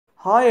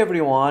Hi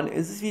everyone, in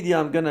this video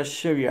I'm gonna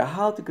show you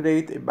how to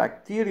create a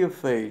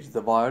bacteriophage, the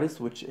virus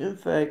which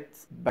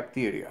infects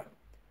bacteria.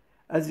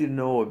 As you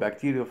know, a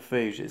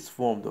bacteriophage is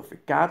formed of a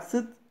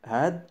capsid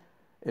head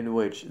in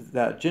which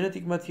the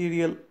genetic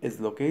material is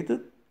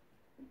located,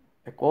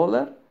 a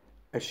collar,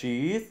 a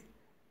sheath,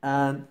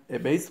 and a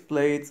base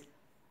plate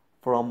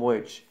from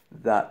which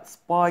the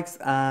spikes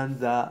and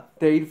the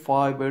tail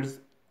fibers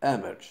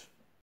emerge.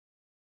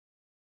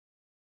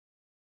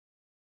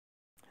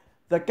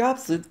 The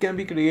capsid can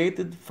be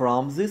created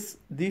from this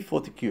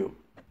default cube.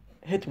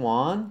 Hit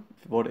 1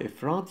 for a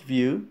front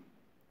view.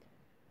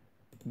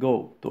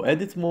 Go to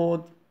edit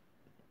mode.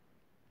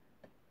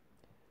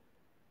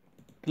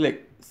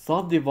 Click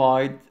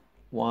subdivide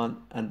 1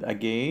 and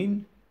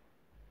again.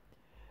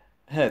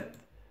 Hit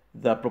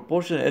the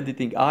proportional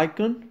editing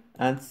icon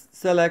and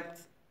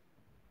select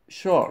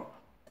sharp.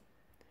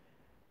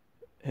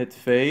 Hit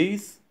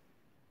face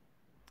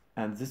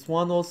and this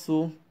one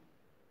also.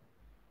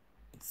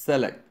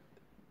 Select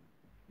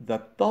the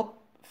top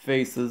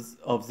faces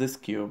of this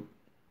cube.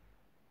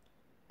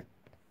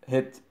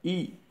 Hit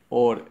E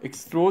or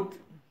extrude.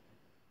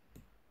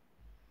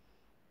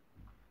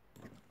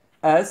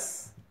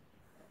 S,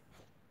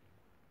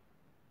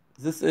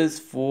 this is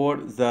for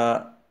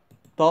the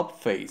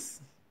top face.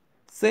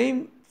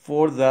 Same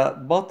for the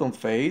bottom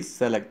face.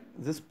 Select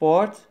this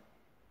part,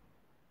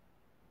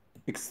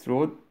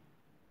 extrude,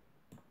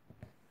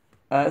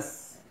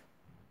 S.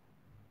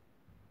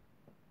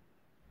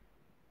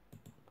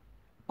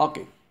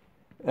 Okay,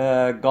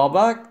 go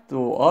back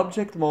to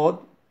object mode,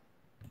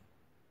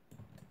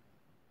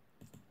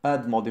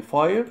 add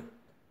modifier,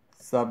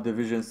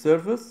 subdivision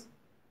surface,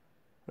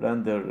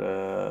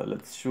 render,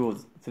 let's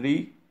choose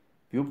 3,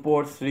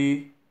 viewport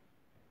 3,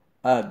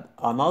 add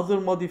another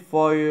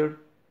modifier,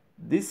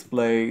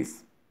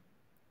 displace,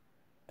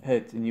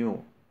 hit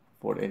new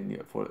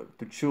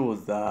to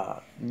choose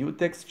the new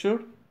texture.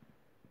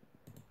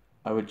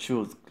 I will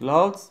choose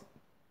clouds,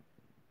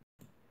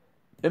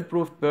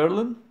 improved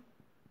Berlin,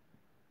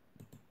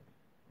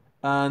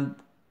 and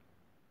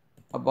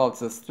about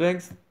the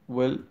strength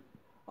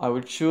I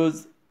will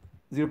choose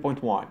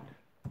 0.1.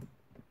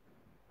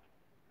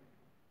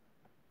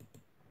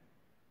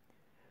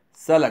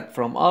 Select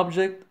from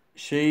object,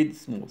 shade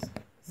smooth.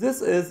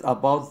 This is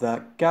about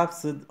the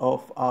capsid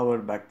of our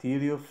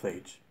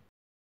bacteriophage.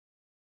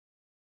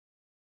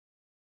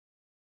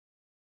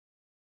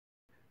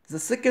 The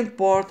second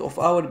part of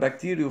our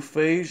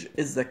bacteriophage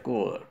is the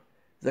collar.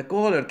 The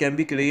collar can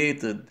be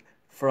created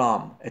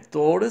from a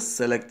torus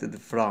selected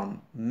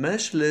from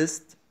mesh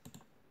list.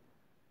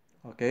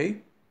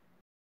 Okay.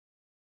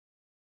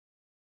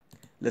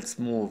 Let's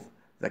move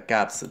the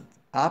capsid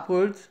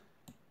upward.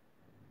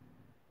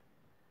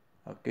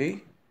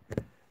 Okay.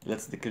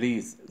 Let's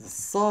decrease the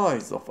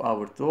size of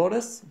our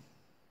torus.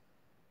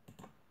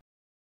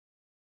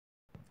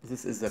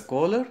 This is the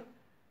collar.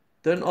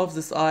 Turn off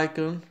this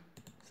icon,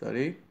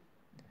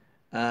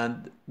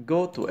 and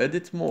go to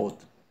edit mode.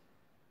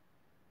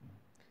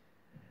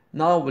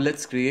 Now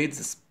let's create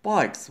the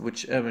spikes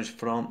which emerge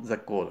from the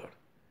collar.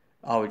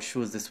 I will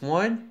choose this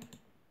one,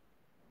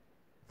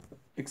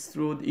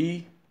 extrude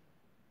E,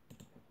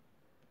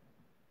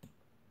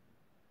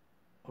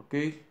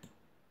 okay,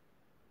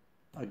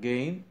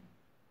 again,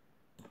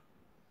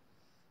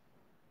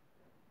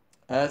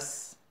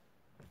 S,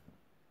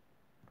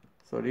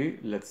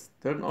 let's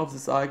turn off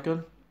this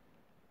icon,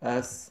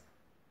 S,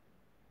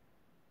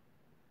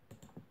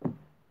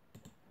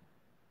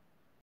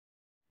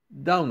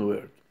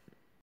 downward,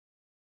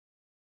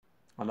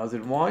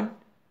 another one,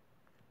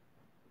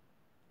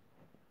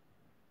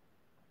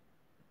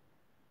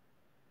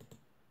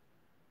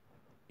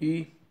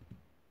 E,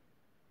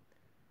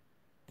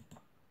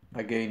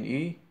 again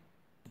E,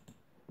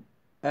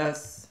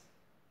 S,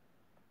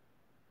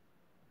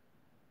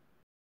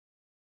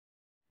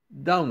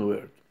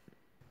 downward.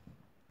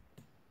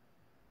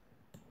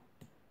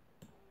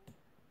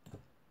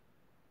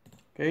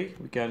 Okay,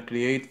 we can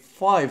create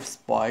 5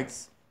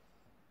 spikes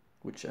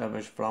which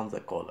emerge from the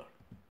collar.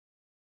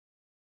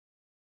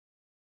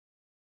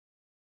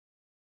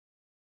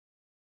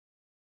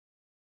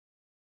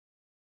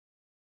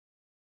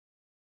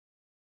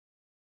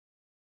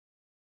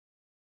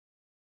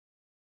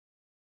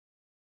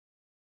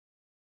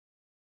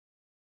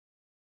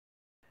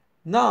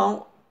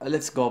 Now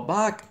let's go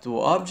back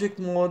to object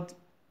mode,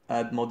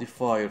 add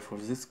modifier for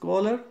this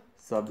collar,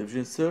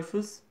 subdivision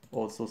surface,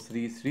 also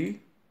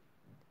 3,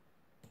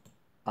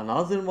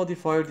 another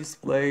modifier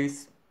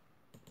displace,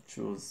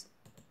 choose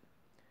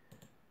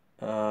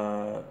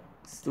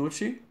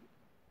Stucci,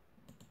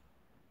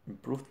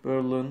 improved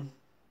Berlin,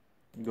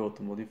 go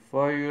to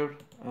modifier,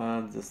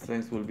 and the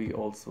strength will be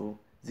also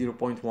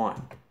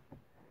 0.1.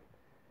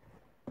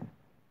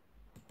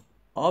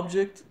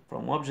 Object,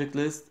 from object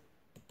list,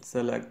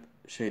 select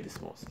shade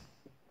smooth.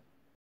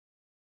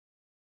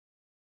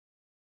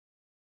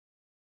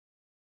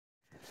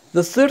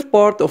 The third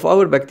part of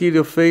our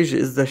bacteriophage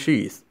is the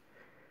sheath.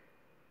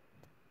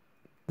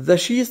 The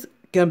sheath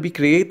can be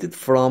created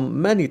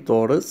from many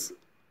torus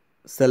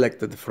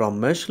selected from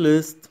mesh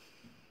list.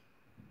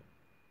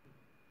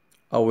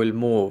 I will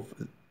move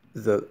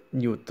the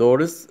new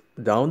torus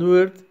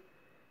downward,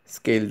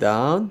 scale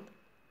down,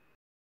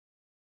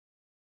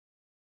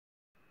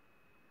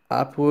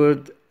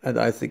 upward, and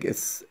I think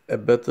it's a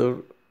better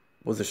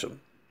position.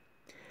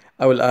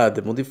 I will add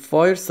the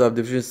modifier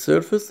subdivision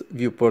surface,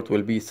 viewport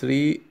will be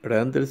 3,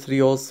 render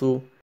 3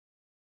 also.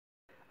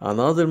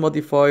 Another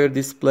modifier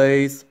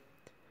displays,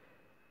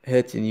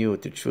 hit new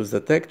to choose the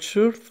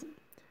texture.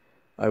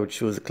 I will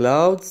choose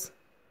clouds,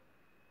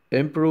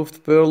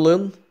 improved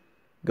Berlin,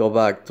 go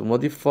back to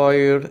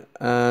modifier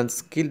and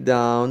scale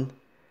down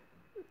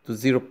to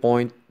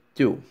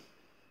 0.2.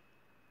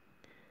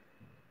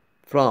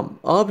 From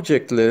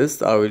object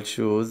list, I will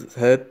choose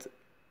hit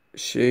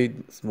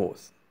shade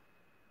smooth.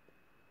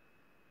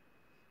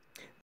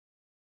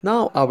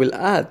 Now I will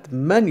add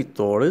many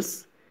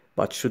torus,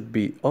 but should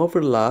be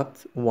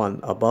overlapped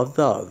one above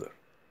the other.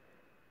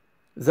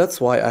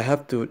 That's why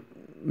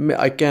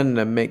I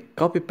can make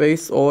copy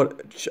paste, or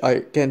I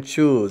can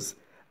choose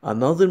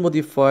another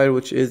modifier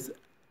which is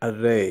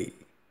array.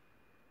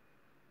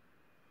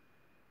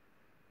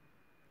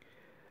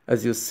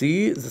 As you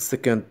see, the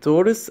second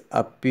torus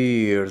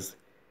appears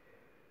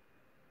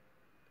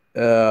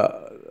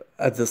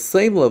at the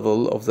same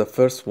level of the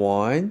first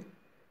one,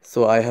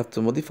 so I have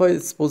to modify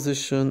its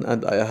position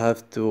and I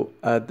have to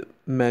add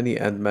many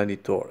and many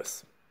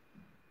torus.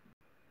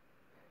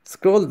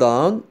 Scroll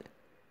down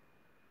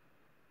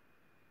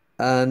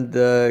and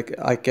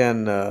I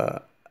can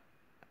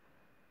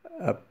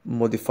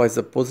modify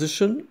the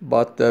position,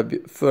 but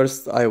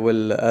first I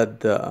will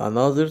add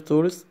another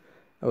torus.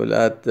 I will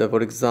add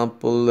for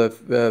example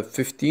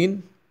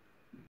 15,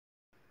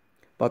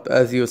 but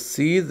as you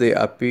see they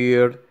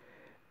appear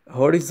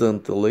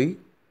horizontally.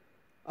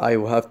 I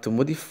will have to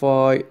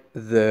modify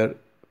their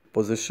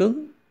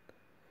position.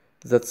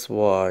 That's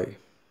why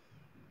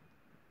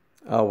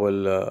I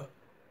will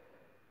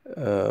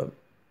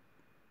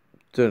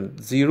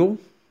turn 0,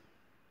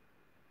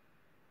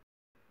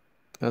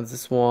 and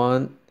this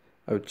one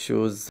I will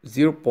choose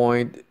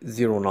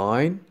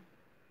 0.09.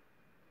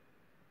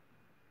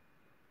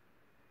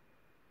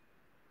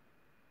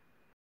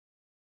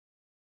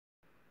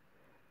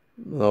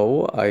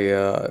 No,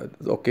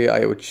 okay,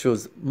 I would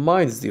choose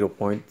minus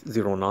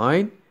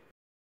 0.09.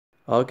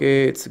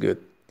 Okay, it's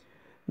good.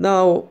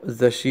 Now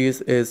the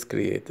sheath is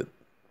created.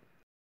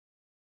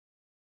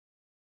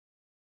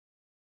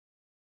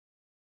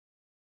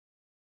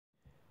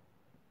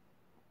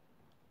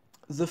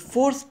 The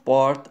fourth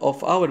part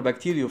of our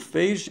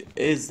bacteriophage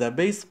is the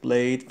base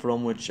plate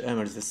from which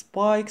emerge the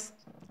spikes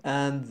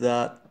and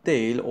the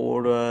tail,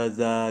 or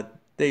the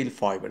tail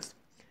fibers.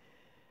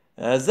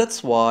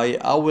 That's why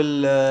I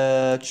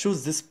will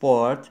choose this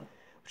part,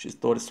 which is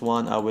torus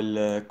 1. I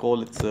will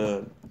call it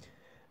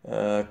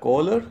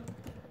color,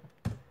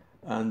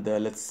 and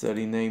let's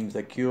rename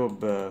the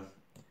cube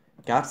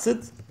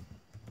capsid.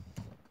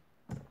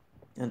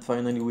 And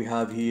finally we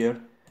have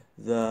here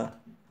the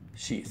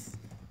sheath.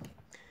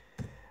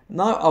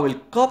 Now I will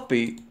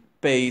copy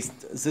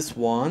paste this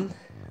one,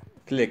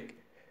 click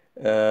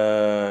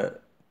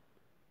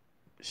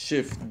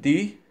Shift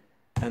D,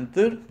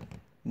 enter,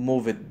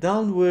 move it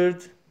downward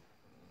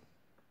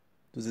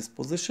to this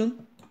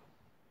position.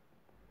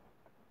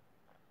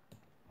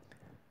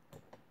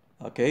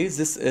 Okay,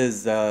 this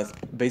is the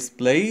base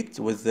plate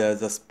with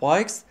the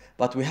spikes,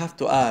 but we have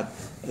to add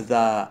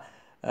the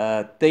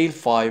tail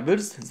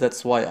fibers.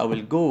 That's why I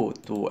will go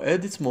to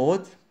edit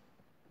mode,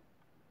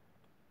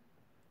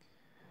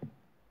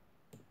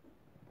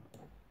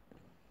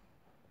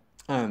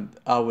 and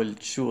I will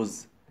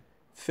choose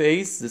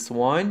face, this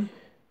one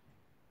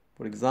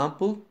for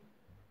example.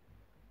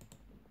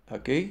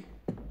 Okay,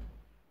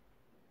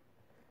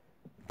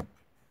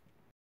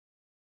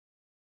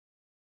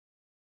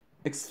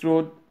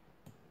 extrude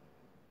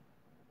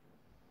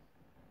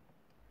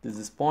to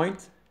this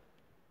point,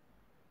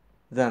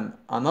 then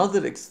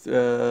another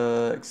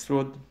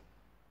extrude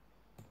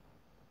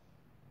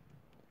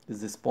to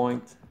this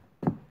point,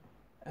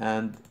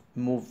 and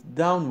move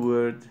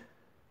downward,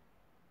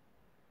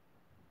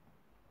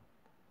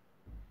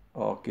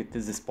 okay, to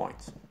this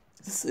point.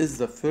 This is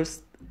the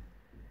first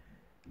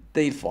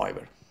tail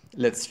fiber.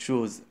 Let's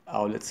choose,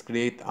 let's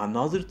create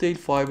another tail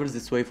fiber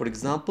this way. For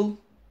example,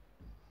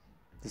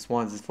 this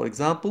one is, for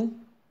example,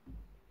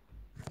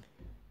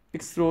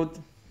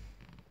 extrude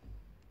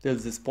till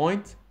this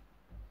point,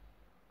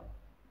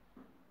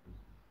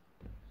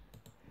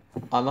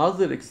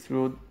 another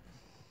extrude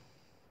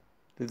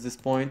till this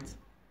point,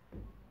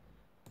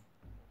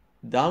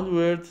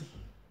 downward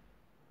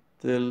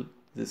till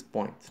this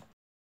point.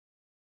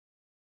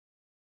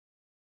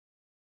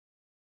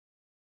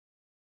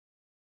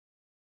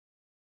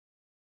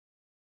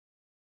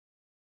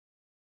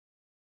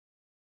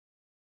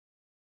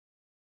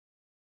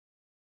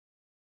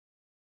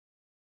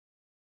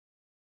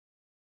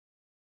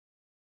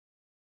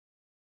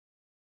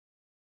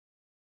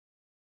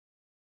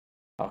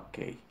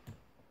 Okay,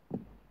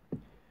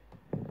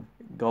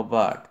 go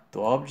back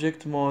to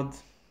object mode,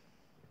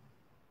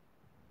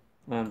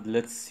 and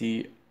let's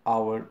see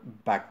our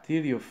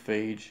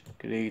bacteriophage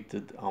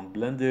created on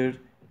Blender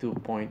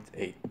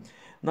 2.8.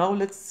 Now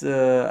let's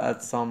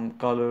add some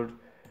color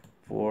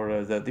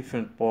for the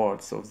different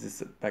parts of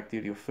this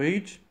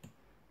bacteriophage.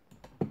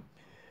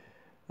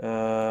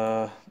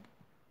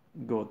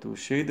 Go to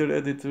shader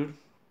editor.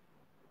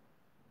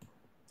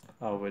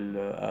 I will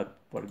add,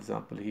 for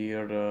example,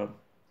 here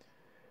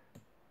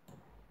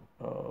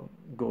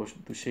go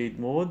to shade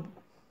mode.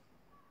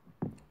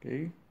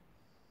 Okay,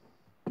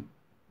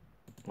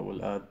 I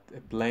will add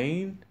a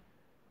plane,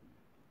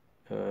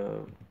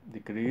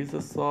 decrease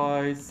the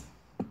size,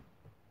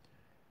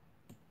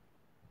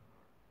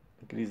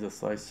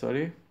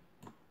 sorry,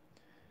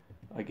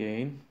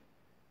 again.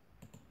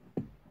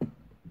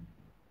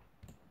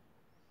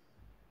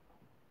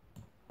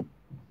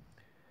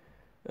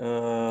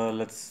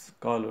 Let's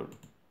color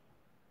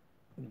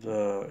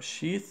the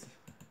sheath.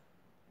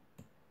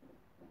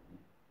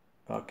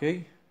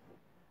 Okay,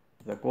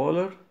 the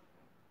color,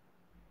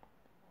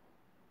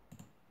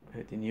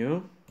 hit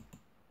new.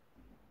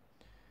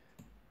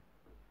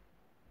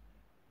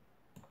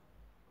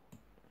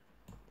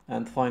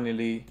 And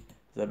finally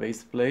the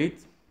base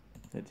plate,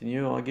 hit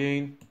new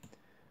again,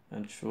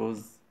 and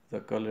choose the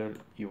color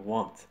you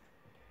want.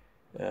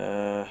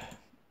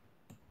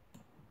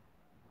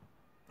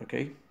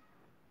 Okay,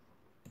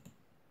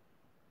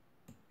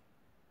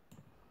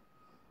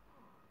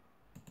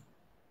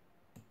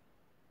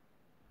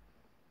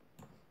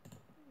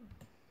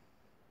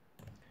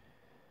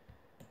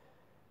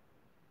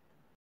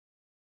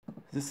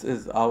 this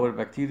is our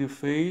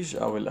bacteriophage.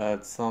 I will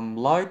add some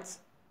light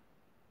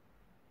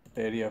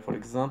area, for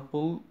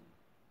example,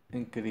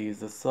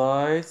 increase the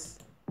size,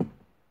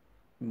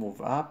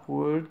 move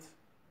upward,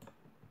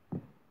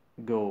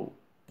 go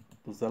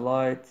to the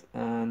light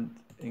and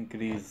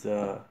increase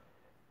the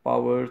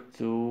power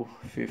to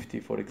 50,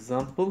 for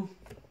example.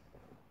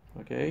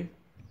 Okay,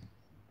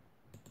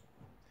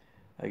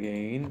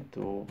 again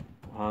to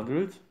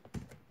 100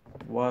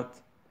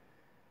 watt,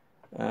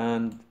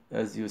 and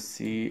as you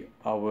see,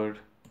 our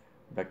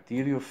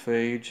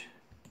bacteriophage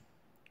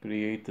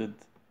created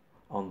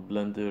on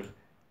Blender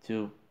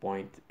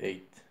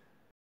 2.8.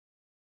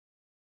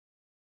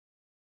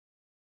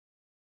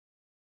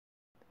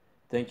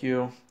 Thank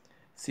you.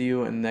 See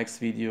you in next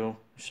video,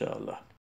 inshallah.